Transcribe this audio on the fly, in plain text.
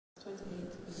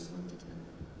28, verses 1 to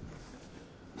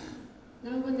 10.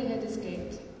 Now when they had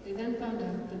escaped, they then found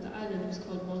out that the island was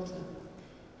called Malta,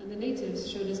 and the natives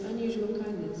showed us unusual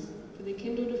kindness, for they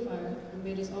kindled a fire and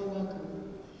made us all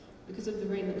welcome, because of the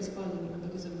rain that was falling and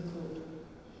because of the cold.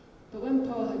 But when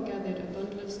Paul had gathered a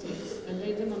bundle of sticks and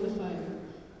laid them on the fire,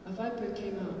 a viper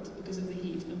came out because of the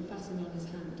heat and fastened on his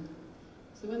hand.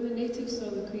 So when the natives saw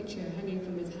the creature hanging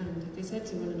from his hand, they said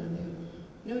to one another,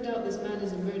 "No doubt this man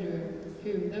is a murderer,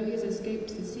 whom, though he has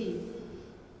escaped the sea,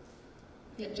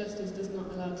 yet justice does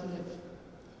not allow to live."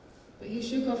 But he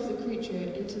shook off the creature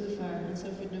into the fire and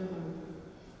suffered no harm.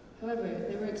 However,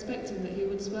 they were expecting that he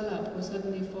would swell up or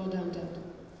suddenly fall down dead.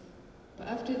 But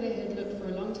after they had looked for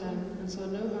a long time and saw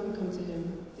no harm come to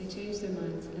him, they changed their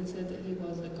minds and said that he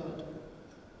was a god.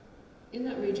 In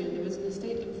that region there was an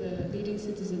estate of the leading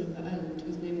citizen of the island,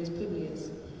 whose name was Publius,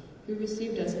 who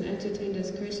received us and entertained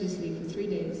us courteously for 3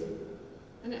 days.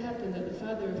 And it happened that the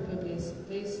father of Publius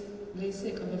lay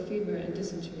sick of a fever and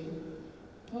dysentery.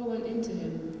 Paul went in to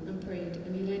him and prayed,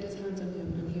 and he laid his hands on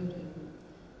him and healed him.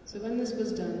 So when this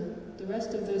was done, the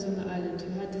rest of those on the island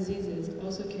who had diseases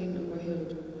also came and were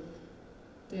healed.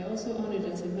 They also honored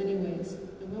us in many ways,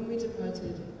 and when we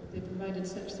departed, they provided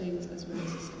such things as were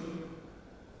necessary.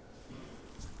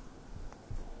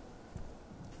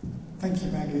 Thank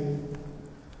you, Maggie.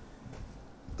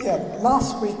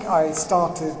 Last week I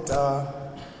started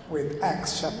with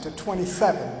Acts chapter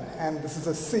 27, and this is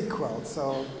a sequel,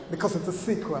 so because it's a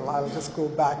sequel, I'll just go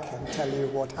back and tell you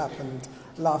what happened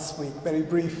last week very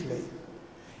briefly.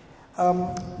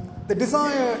 The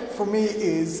desire for me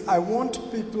is I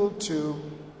want people to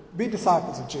be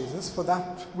disciples of Jesus. For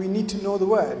that, we need to know the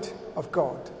Word of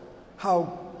God,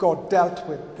 how God dealt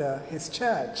with His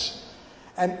church.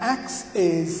 And Acts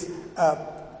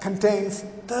contains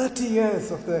 30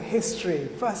 years of the history,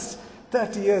 first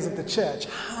 30 years of the church,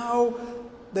 how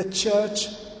the church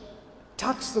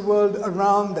touched the world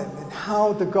around them and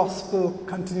how the gospel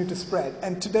continued to spread.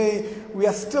 And today we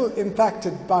are still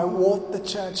impacted by what the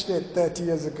church did 30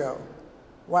 years ago.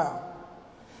 Wow.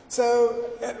 So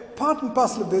part and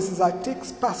parcel of this is I take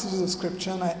passages of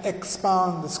Scripture and I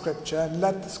expound the Scripture and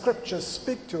let the Scripture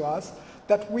speak to us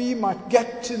that we might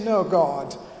get to know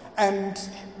God. And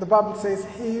the Bible says,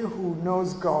 he who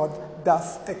knows God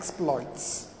does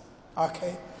exploits.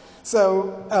 Okay?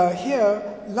 So here,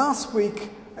 last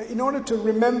week, in order to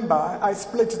remember, I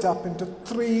split it up into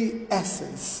 3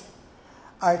 S's.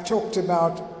 I talked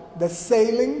about the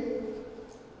sailing,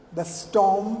 the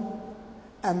storm,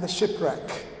 and the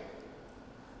shipwreck.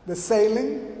 The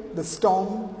sailing, the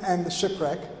storm, and the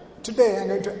shipwreck. Today I'm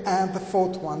going to add the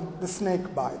 4th one, the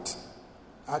snake bite.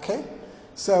 Okay?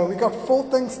 So we got 4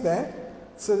 things there.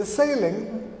 So the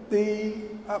sailing,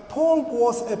 Paul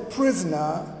was a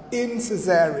prisoner in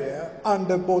Caesarea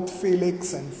under both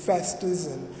Felix and Festus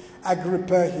and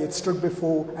Agrippa. He had stood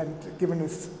before and given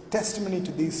his testimony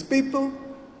to these people.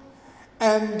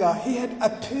 And he had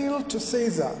appealed to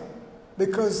Caesar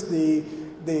because the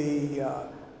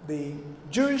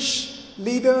Jewish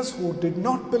leaders who did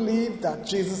not believe that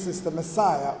Jesus is the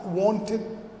Messiah wanted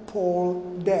Paul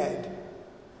dead.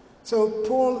 So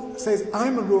Paul says,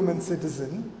 I'm a Roman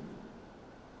citizen.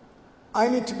 I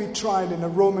need to be tried in a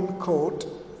Roman court.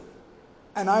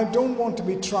 And I don't want to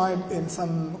be tried in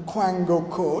some quango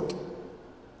court.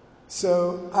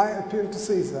 So I appeal to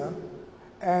Caesar.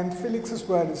 And Felix's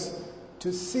word is,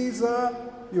 to Caesar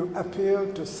you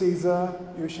appeal, to Caesar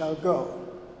you shall go.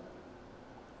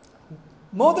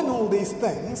 More than all these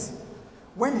things,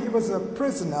 when he was a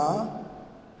prisoner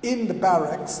in the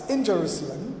barracks in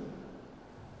Jerusalem,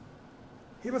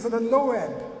 he was at a low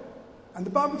end. And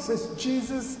the Bible says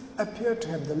Jesus appeared to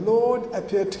him, the Lord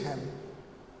appeared to him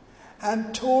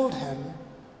and told him,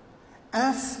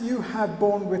 as you have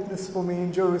borne witness for me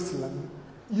in Jerusalem,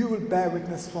 you will bear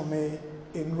witness for me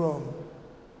in Rome.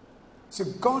 So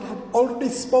God had already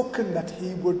spoken that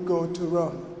he would go to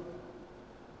Rome.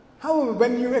 However,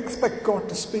 when you expect God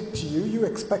to speak to you, you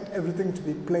expect everything to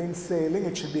be plain sailing.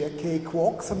 It should be a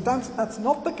cakewalk. Sometimes that's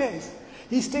not the case.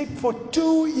 He stayed for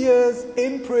 2 years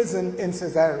in prison in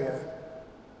Caesarea.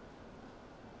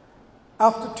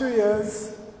 After 2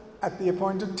 years, at the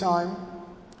appointed time,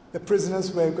 the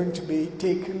prisoners were going to be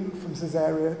taken from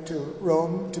Caesarea to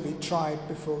Rome to be tried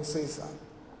before Caesar.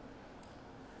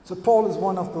 So Paul is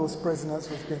one of those prisoners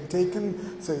who's been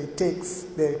taken. So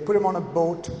they put him on a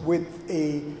boat with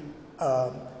a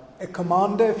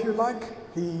commander, if you like.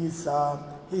 He's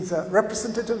a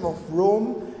representative of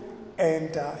Rome,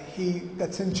 and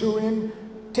that centurion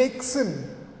takes him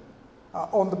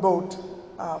on the boat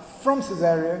from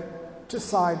Caesarea to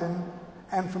Sidon,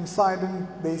 And from Sidon,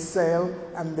 they sail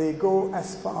and they go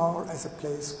as far as a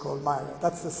place called Myra.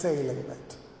 That's the sailing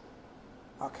bit.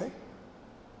 Okay?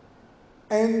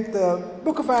 In the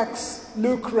book of Acts,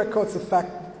 Luke records the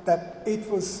fact that it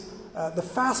was the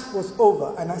fast was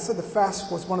over. And I said the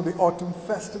fast was one of the autumn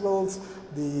festivals,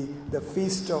 the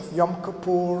feast of Yom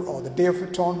Kippur or the Day of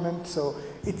Atonement. So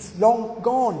it's long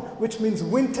gone, which means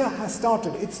winter has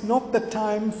started. It's not the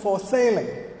time for sailing.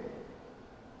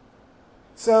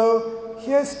 So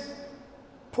here's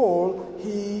Paul.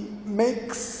 He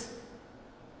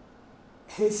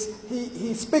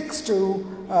speaks to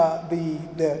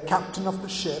the captain of the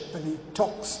ship, and he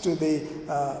talks to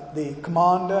the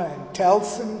commander and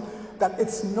tells him that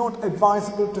it's not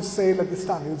advisable to sail at this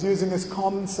time. He was using his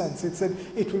common sense. He said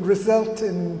it will result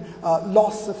in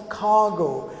loss of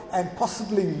cargo and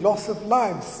possibly loss of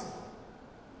lives.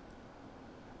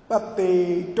 But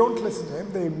they don't listen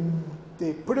to him.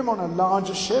 They put him on a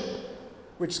larger ship,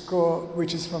 which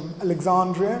is from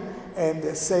Alexandria, and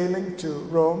they're sailing to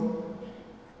Rome,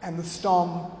 and the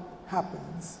storm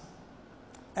happens.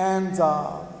 And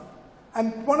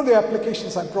one of the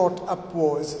applications I brought up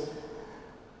was,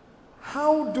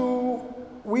 how do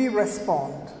we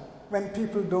respond when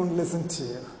people don't listen to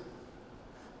you?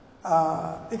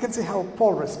 You can see how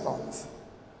Paul responds.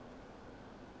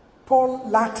 Paul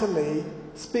latterly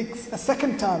speaks a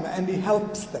second time, and he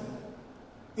helps them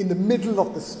in the middle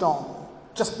of the storm,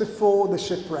 just before the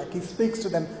shipwreck. He speaks to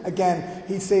them again.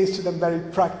 He says to them very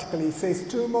practically, he says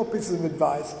two more pieces of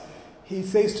advice. He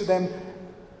says to them,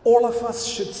 all of us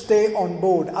should stay on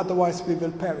board, otherwise we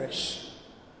will perish.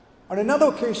 On another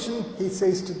occasion, he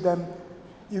says to them,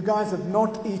 you guys have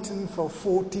not eaten for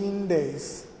 14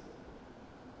 days.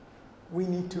 We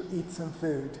need to eat some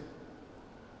food.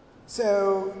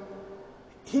 So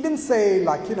he didn't say,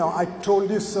 I told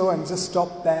you so and just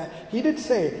stop there. He did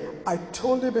say, I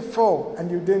told you before and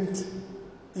you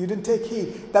didn't take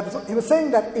heed. He was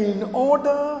saying that in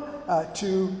order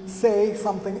to say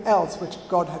something else which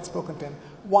God had spoken to him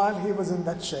while he was in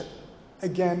that ship.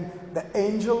 Again, the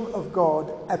angel of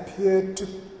God appeared to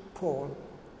Paul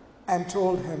and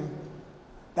told him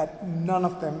that none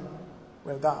of them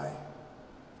will die.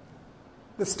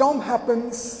 The storm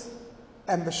happens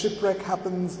and the shipwreck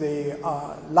happens. They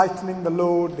are lightening the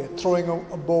load, they're throwing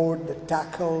aboard the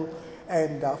tackle,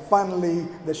 and finally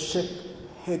the ship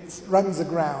runs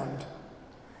aground,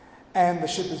 and the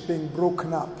ship is being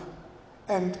broken up.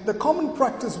 And the common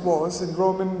practice was, and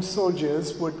Roman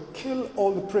soldiers would kill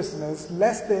all the prisoners,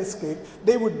 lest they escape,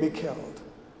 they would be killed.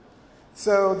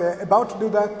 So they're about to do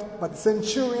that, but the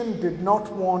centurion did not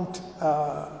want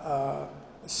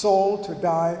Saul to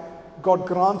die. God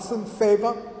grants him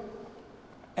favor,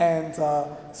 and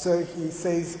so he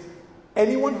says,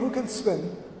 anyone who can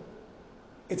swim,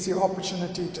 it's your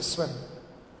opportunity to swim.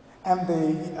 And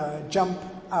they jump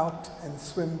out and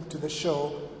swim to the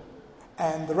shore.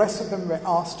 And the rest of them were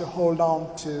asked to hold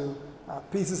on to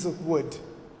pieces of wood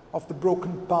of the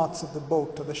broken parts of the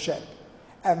boat or the ship.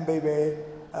 And they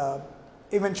were,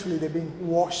 eventually they're being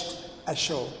washed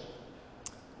ashore.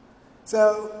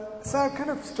 So I kind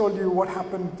of told you what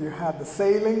happened. You had the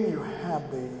sailing, you had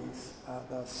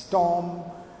the storm,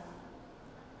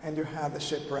 and you had the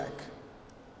shipwreck.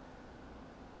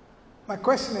 My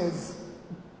question is,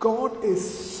 God is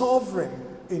sovereign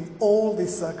in all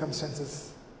these circumstances.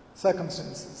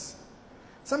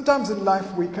 Sometimes in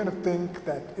life we kind of think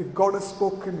that if God has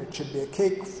spoken, it should be a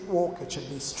cakewalk, it should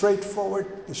be straightforward,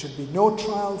 there should be no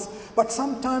trials. But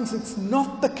sometimes it's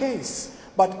not the case.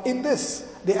 But in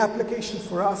this, the application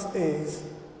for us is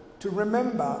to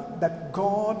remember that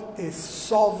God is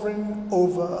sovereign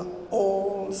over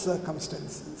all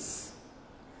circumstances.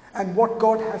 And what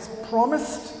God has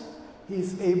promised, He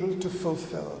is able to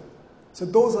fulfill. So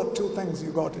those are two things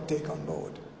you got to take on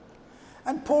board.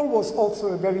 And Paul was also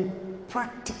a very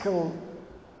practical,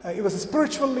 he was a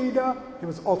spiritual leader, he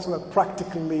was also a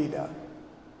practical leader.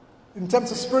 In terms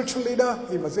of spiritual leader,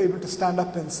 he was able to stand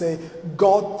up and say,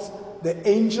 God, the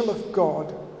angel of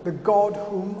God, the God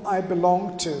whom I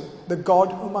belong to, the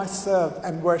God whom I serve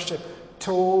and worship,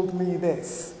 told me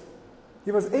this.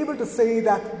 He was able to say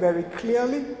that very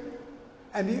clearly,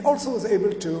 and he also was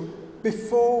able to,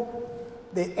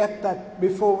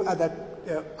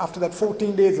 after that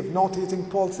 14 days of not eating,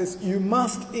 Paul says, you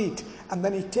must eat. And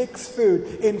then he takes food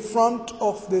in front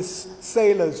of these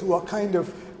sailors who are kind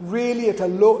of really at a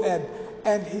low ebb,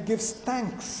 and he gives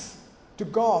thanks to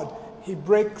God. He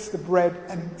breaks the bread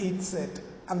and eats it.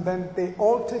 And then they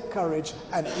all take courage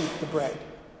and eat the bread.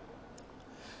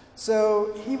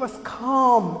 So he was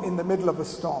calm in the middle of a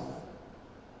storm.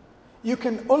 You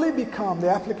can only be calm, the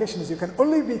application is you can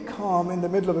only be calm in the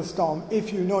middle of a storm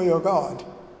if you know your God.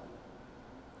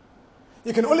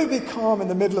 You can only be calm in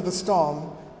the middle of a storm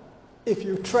if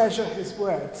you treasure His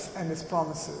words and His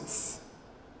promises.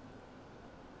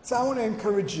 So I want to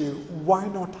encourage you, why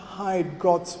not hide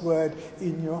God's word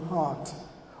in your heart?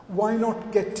 Why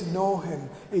not get to know Him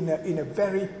in a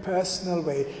very personal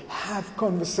way? Have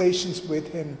conversations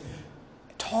with Him.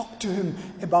 Talk to Him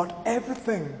about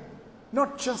everything.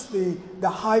 Not just the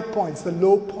high points, the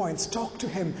low points. Talk to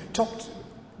Him.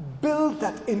 Build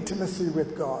that intimacy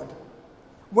with God.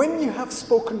 When you have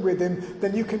spoken with Him,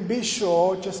 then you can be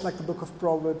sure, just like the book of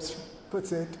Proverbs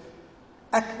puts it,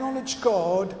 acknowledge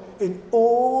God in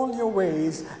all your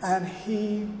ways and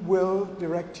He will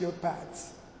direct your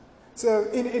paths. So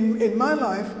in my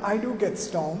life, I do get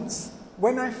storms.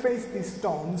 When I face these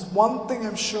storms, one thing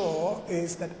I'm sure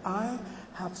is that I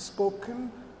have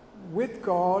spoken with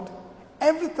God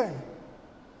everything.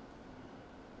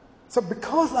 So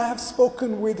because I have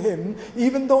spoken with Him,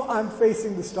 even though I'm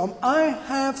facing the storm, I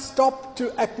have stopped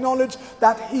to acknowledge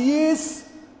that He is.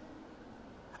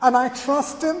 And I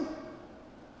trust Him.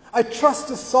 I trust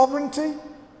His sovereignty.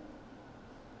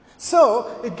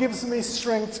 So it gives me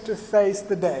strength to face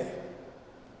the day.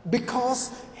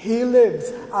 Because He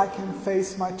lives, I can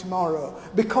face my tomorrow.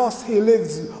 Because He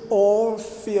lives, all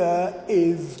fear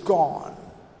is gone.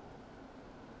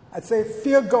 I'd say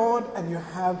fear God and you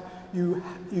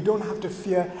don't have to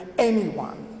fear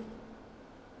anyone.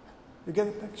 You get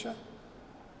the picture?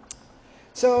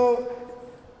 So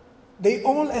they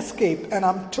all escape, and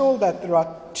I'm told that there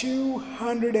are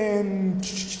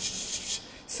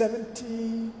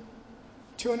 270.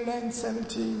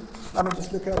 Let me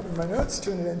just look it up in my notes.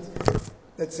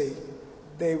 Let's see.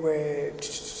 They were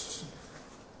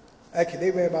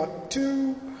about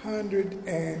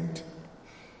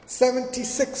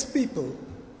 276 people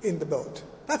in the boat.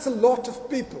 That's a lot of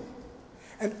people.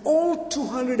 And all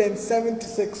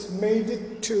 276 made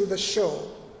it to the shore.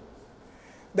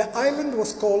 The island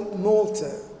was called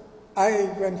Malta. I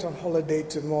went on holiday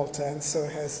to Malta, and so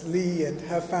has Lee and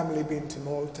her family been to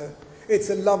Malta. It's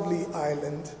a lovely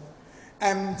island.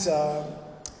 And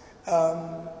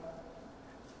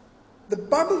the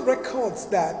Bible records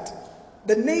that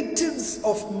the natives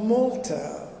of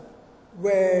Malta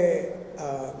were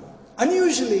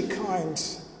unusually kind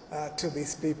to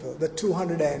these people. The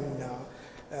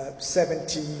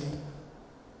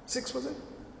 276, was it?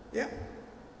 Yeah.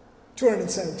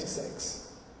 276.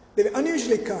 They were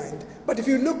unusually kind. But if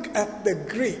you look at the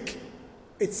Greek,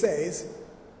 it says,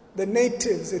 the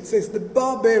natives, it says the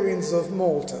barbarians of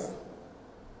Malta.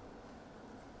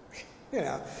 You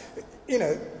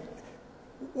know,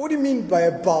 what do you mean by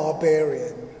a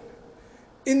barbarian?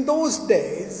 In those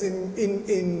days,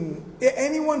 in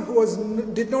anyone who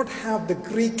did not have the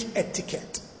Greek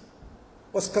etiquette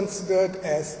was considered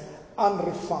as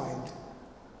unrefined,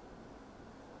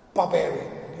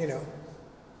 barbarian.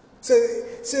 So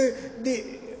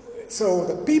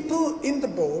the people in the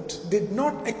boat did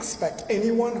not expect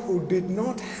anyone who did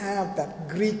not have that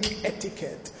Greek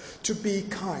etiquette to be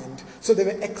kind. So they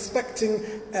were expecting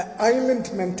an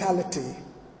island mentality.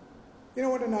 You know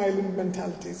what an island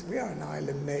mentality is? We are an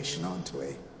island nation, aren't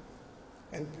we?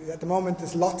 And at the moment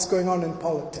there's lots going on in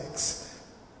politics.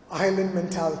 Island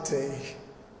mentality.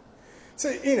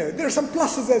 So, there are some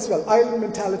pluses as well. Island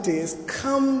mentality is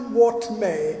come what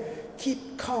may,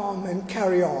 keep calm and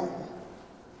carry on.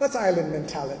 That's island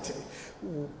mentality.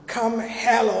 Come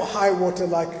hell or high water,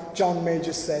 like John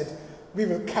Major said, we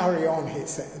will carry on, he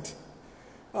said.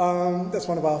 That's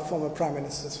one of our former prime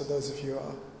ministers, for those of you who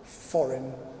are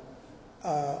foreign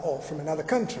or from another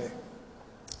country,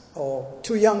 or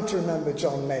too young to remember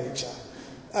John Major.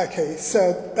 Okay,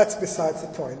 so that's besides the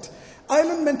point.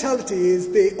 Island mentality is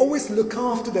they always look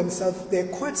after themselves. They're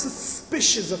quite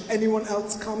suspicious of anyone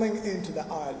else coming into the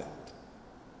island.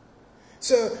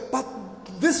 But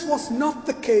this was not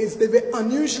the case. They were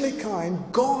unusually kind.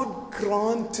 God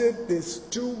granted these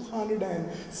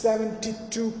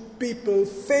 272 people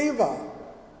favor.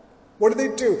 What did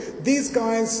they do? These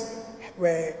guys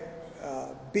were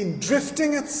been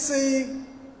drifting at sea.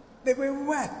 They were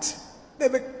wet. They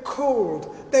were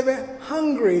cold. They were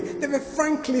hungry. They were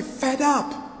frankly fed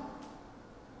up.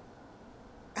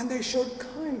 And they showed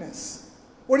kindness.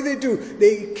 What did they do?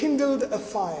 They kindled a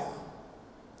fire.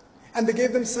 And they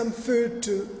gave them some food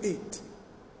to eat.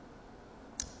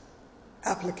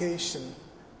 Application.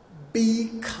 Be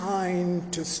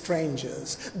kind to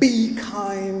strangers. Be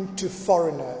kind to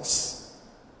foreigners.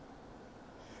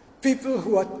 People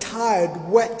who are tired,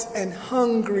 wet, and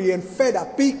hungry and fed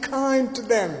up. Be kind to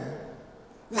them.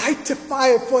 Light a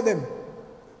fire for them.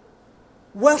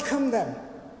 Welcome them.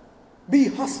 Be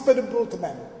hospitable to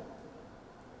them.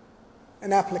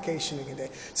 An application again there.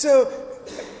 So,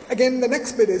 again, the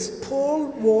next bit is Paul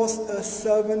was a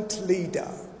servant leader.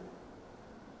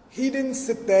 He didn't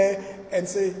sit there and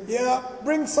say, yeah,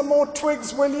 bring some more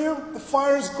twigs, will you? The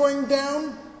fire is going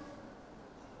down.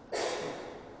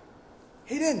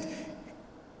 He didn't.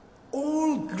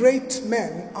 All great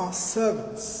men are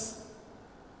servants.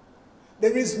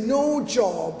 There is no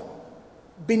job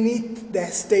beneath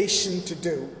their station to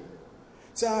do.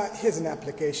 So here's an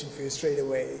application for you straight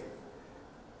away.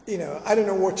 I don't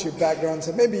know what your backgrounds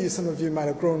are. Maybe some of you might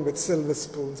have grown with silver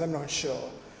spoons. I'm not sure.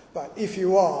 But if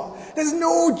you are, there's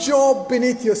no job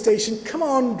beneath your station. Come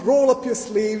on, roll up your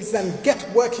sleeves and get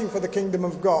working for the kingdom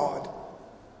of God.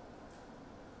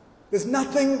 There's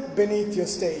nothing beneath your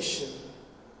station.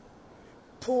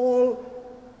 Paul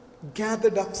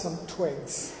gathered up some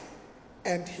twigs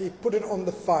and he put it on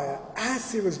the fire.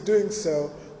 As he was doing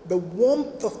so, the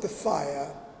warmth of the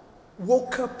fire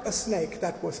woke up a snake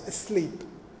that was asleep.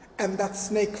 And that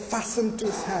snake fastened to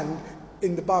his hand.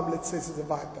 In the Bible it says it's a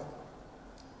viper.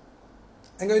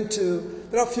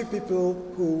 There are a few people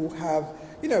who have,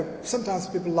 sometimes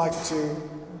people like to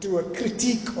do a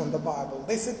critique on the Bible.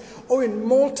 They said, in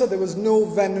Malta there was no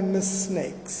venomous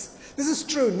snakes. This is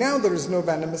true. Now there is no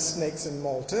venomous snakes in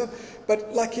Malta.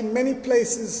 But like in many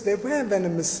places, there were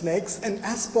venomous snakes. And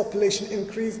as population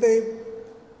increased, they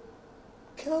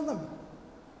killed them.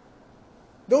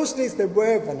 Those days there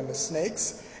were venomous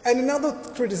snakes. And another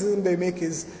criticism they make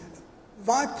is,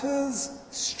 vipers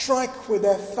strike with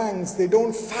their fangs. They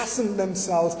don't fasten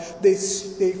themselves. They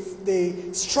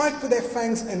strike with their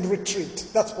fangs and retreat.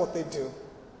 That's what they do.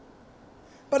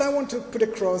 But I want to put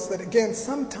across that, again,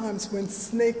 sometimes when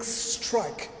snakes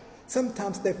strike,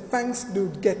 sometimes their fangs do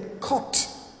get caught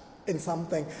in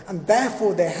something, and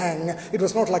therefore they hang. It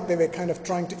was not like they were kind of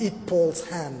trying to eat Paul's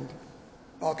hand.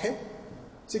 Okay?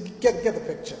 So you get the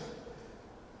picture.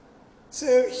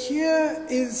 So here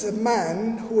is a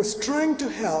man who was trying to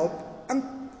help. And,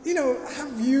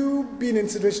 have you been in a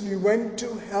situation you went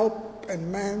to help and,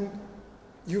 man,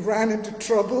 you ran into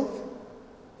trouble?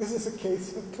 This is a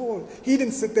case of Paul. He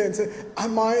didn't sit there and say,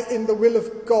 am I in the will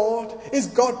of God? Is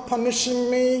God punishing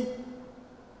me?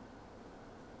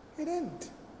 He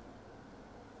didn't.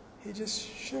 He just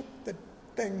shook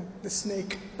the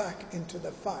snake back into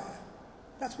the fire.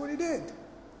 That's what he did.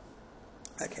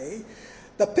 Okay.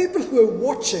 The people who were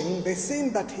watching, they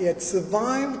seen that he had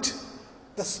survived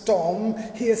the storm.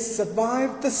 He has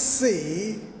survived the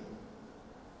sea.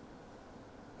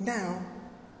 Now,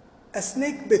 a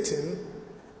snake bit him.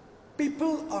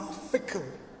 People are fickle.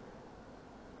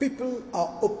 People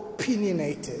are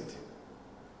opinionated.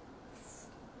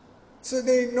 So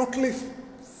they're not only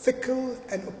fickle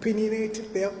and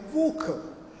opinionated, they are vocal.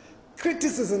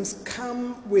 Criticisms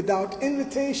come without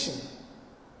invitation.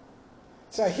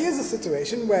 So here's a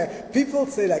situation where people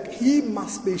say, he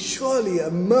must be surely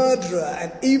a murderer,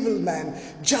 an evil man.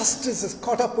 Justice has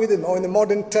caught up with him, or in the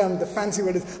modern term, the fancy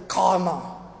word is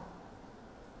karma.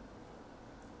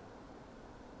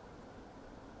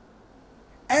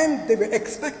 And they were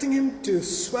expecting him to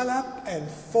swell up and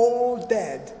fall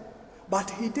dead, but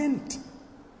he didn't.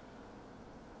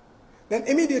 Then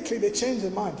immediately they changed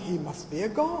their mind. He must be a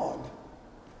god.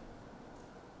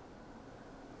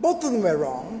 Both of them were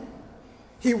wrong.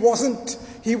 He wasn't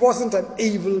an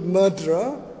evil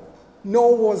murderer,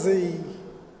 nor was he.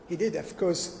 He did, of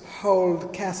course,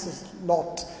 hold Cassius'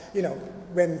 lot,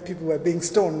 when people were being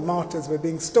stoned, martyrs were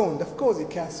being stoned. Of course he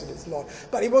casted his lot.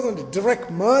 But he wasn't a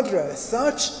direct murderer as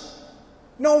such,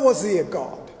 nor was he a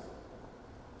god.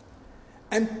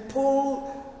 And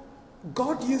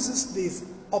God uses this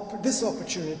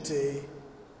opportunity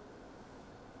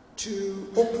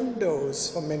to open doors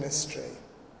for ministry.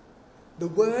 The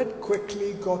word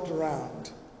quickly got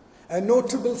around. A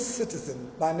notable citizen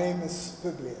by name is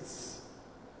Publius.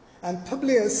 And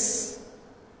Publius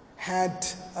had,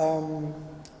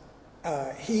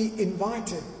 he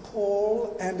invited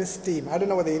Paul and his team. I don't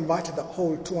know whether he invited the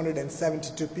whole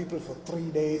 272 people for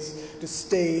 3 days to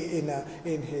stay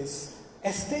in his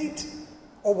estate,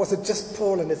 or was it just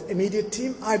Paul and his immediate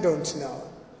team? I don't know.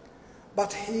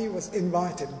 But he was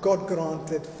invited. God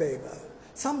granted favor.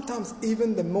 Sometimes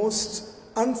even the most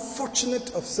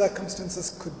unfortunate of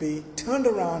circumstances could be turned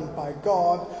around by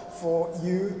God for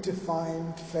you to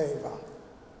find favor.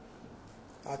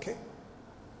 Okay?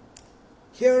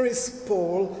 Here is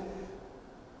Paul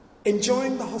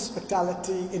enjoying the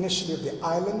hospitality initially of the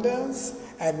islanders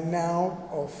and now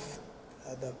of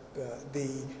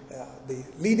the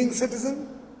leading citizen.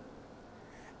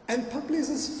 And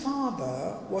Publius'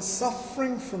 father was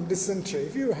suffering from dysentery.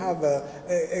 If you have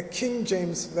a King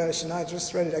James version, I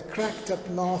just read it, I cracked up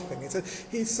laughing. It said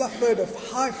he suffered of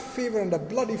high fever and a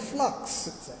bloody flux,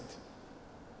 it said.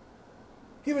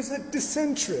 He was at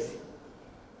dysentery.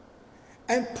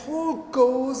 And Paul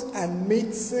goes and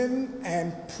meets him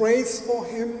and prays for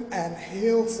him and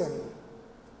heals him.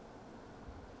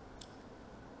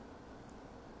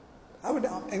 I would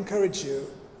encourage you,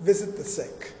 visit the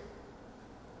sick.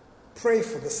 Pray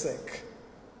for the sick.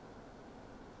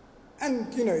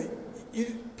 And,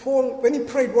 Paul, when he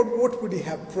prayed, what would he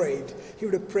have prayed? He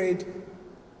would have prayed,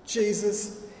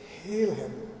 Jesus, heal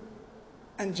him.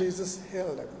 And Jesus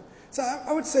healed him. So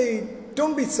I would say,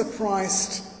 don't be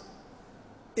surprised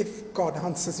if God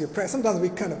answers your prayer. Sometimes we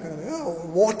kind of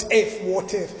what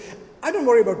if? I don't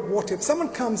worry about what if. Someone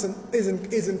comes and is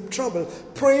in trouble,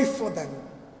 pray for them.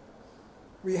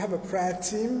 We have a prayer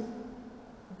team.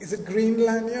 Is it green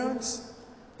lanyards?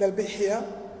 They'll be here.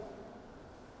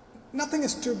 Nothing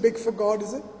is too big for God,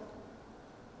 is it?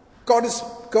 God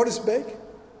is big.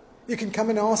 You can come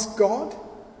and ask God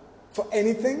for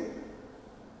anything.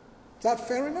 Is that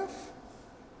fair enough?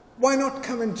 Why not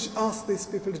come and ask these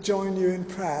people to join you in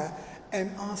prayer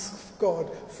and ask God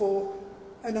for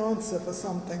an answer for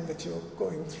something that you're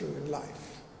going through in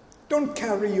life? Don't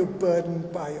carry your burden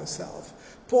by yourself.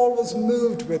 Paul was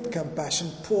moved with compassion.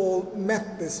 Paul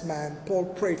met this man. Paul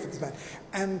prayed for this man.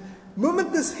 And the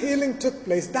moment this healing took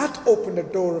place, that opened a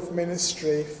door of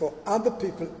ministry for other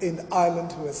people in the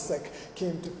island who were sick,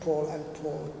 came to Paul, and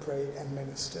Paul prayed and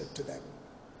ministered to them.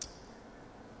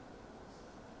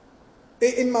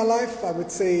 In my life, I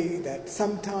would say that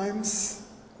sometimes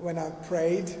when I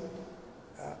prayed,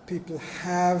 people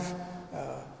have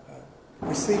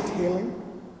received healing.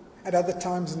 At other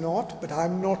times not, but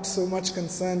I'm not so much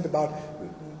concerned about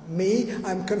me.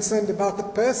 I'm concerned about the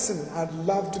person. I'd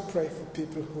love to pray for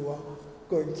people who are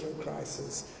going through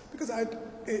crisis. Because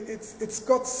it's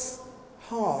God's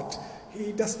heart.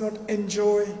 He does not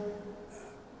enjoy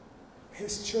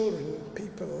his children,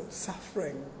 people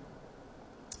suffering.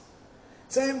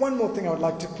 So one more thing I would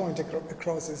like to point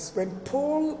across is when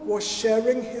Paul was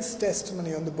sharing his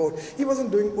testimony on the boat, he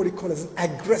wasn't doing what he called as an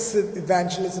aggressive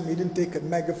evangelism. He didn't take a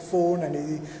megaphone and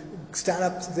he stand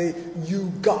up and say,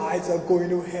 you guys are going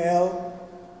to hell.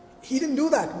 He didn't do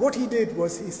that. What he did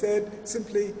was he said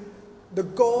simply, the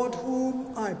God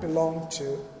whom I belong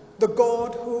to, the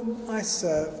God whom I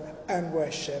serve and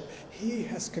worship, he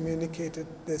has communicated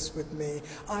this with me.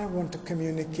 I want to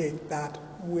communicate that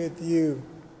with you.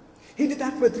 He did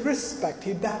that with respect.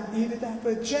 He did that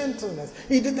with gentleness.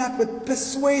 He did that with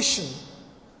persuasion.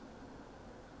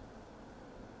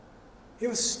 He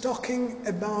was talking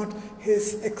about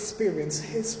his experience,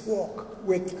 his walk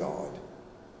with God.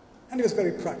 And he was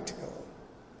very practical.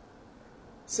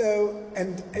 So,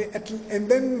 and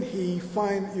then you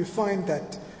find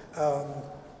that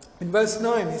in verse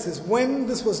 9 he says, when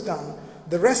this was done,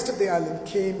 the rest of the island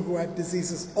came who had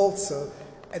diseases also,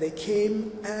 and they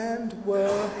came and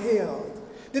were healed.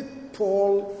 Did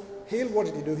Paul heal? What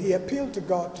did he do? He appealed to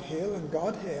God to heal, and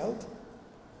God healed.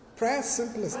 Prayer is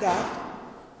simple as that.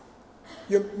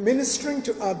 You're ministering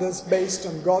to others based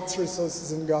on God's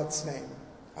resources in God's name.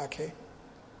 Okay?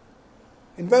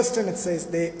 In verse 10 it says,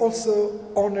 they also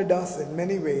honored us in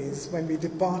many ways. When we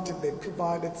departed, they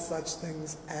provided such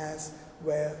things as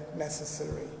were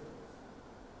necessary.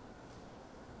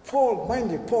 Paul,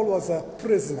 mind you, Paul was a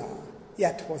prisoner,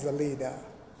 yet was a leader.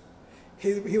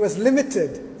 He was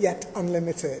limited, yet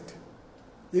unlimited.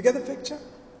 You get the picture?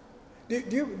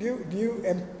 Can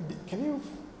you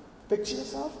picture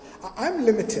yourself? I'm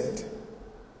limited,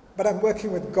 but I'm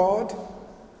working with God,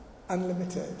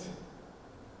 unlimited.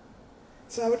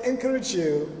 So I would encourage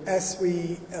you as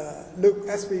we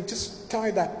just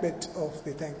tie that bit of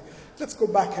the thing. Let's go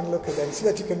back and look at them so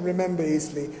that you can remember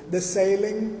easily. The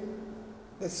sailing,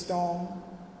 the storm,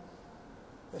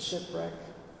 the shipwreck,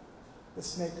 the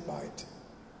snake bite.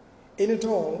 In it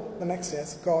all, the next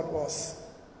is God was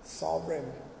sovereign.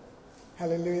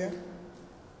 Hallelujah.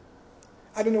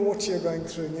 I don't know what you're going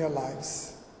through in your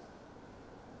lives.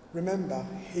 Remember,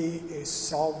 he is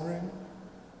sovereign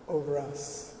over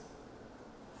us.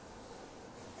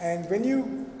 And when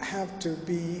you have to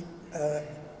be,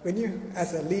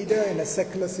 as a leader in a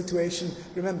secular situation,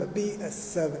 remember, be a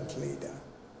servant leader.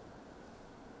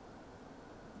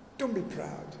 Don't be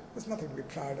proud. There's nothing to be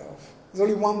proud of. There's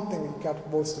only one thing you've got to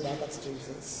boast about, that's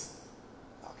Jesus.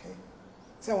 Okay?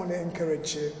 So I want to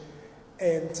encourage you.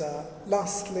 And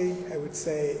lastly, I would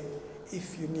say,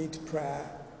 if you need prayer,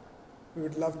 we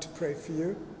would love to pray for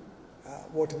you,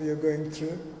 whatever you're going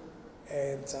through.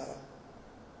 And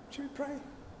should we pray?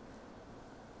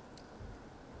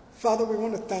 Father, we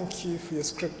want to thank you for your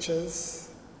scriptures.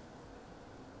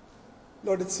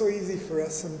 Lord, it's so easy for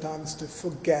us sometimes to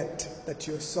forget that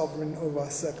you're sovereign over our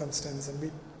circumstance, and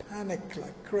we panic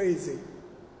like crazy.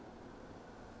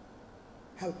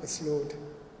 Help us, Lord,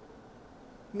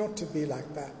 not to be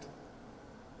like that.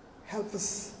 Help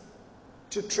us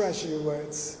to treasure your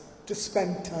words, to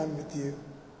spend time with you.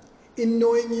 In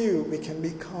knowing you, we can be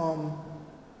calm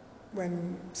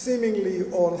when seemingly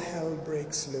all hell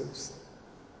breaks loose.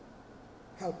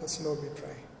 Help us, Lord, we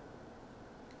pray.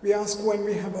 We ask when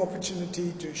we have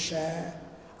opportunity to share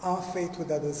our faith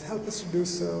with others, help us to do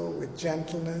so with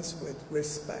gentleness, with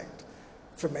respect,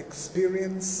 from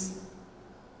experience.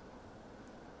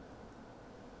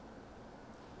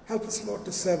 Help us, Lord,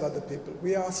 to serve other people.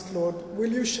 We ask, Lord,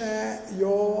 will you share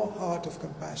your heart of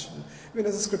compassion? Even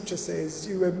as the scripture says,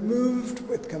 you were moved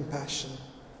with compassion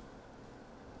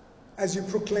as you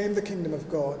proclaimed the kingdom of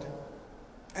God,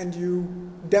 and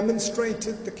you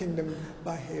demonstrated the kingdom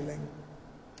by healing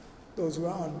those who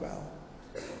are unwell.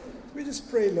 We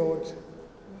just pray, Lord,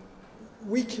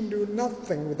 we can do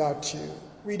nothing without you.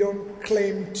 We don't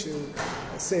claim to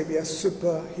say we are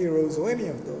superheroes or any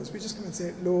of those. We just come and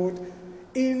say, Lord,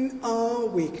 in our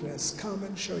weakness, come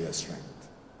and show your strength.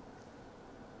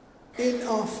 In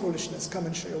our foolishness, come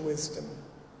and show your wisdom.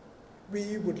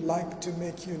 We would like to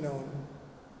make you known.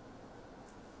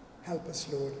 Help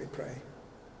us, Lord, we pray.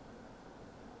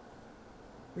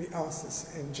 We ask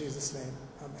this in Jesus' name.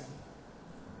 Amen.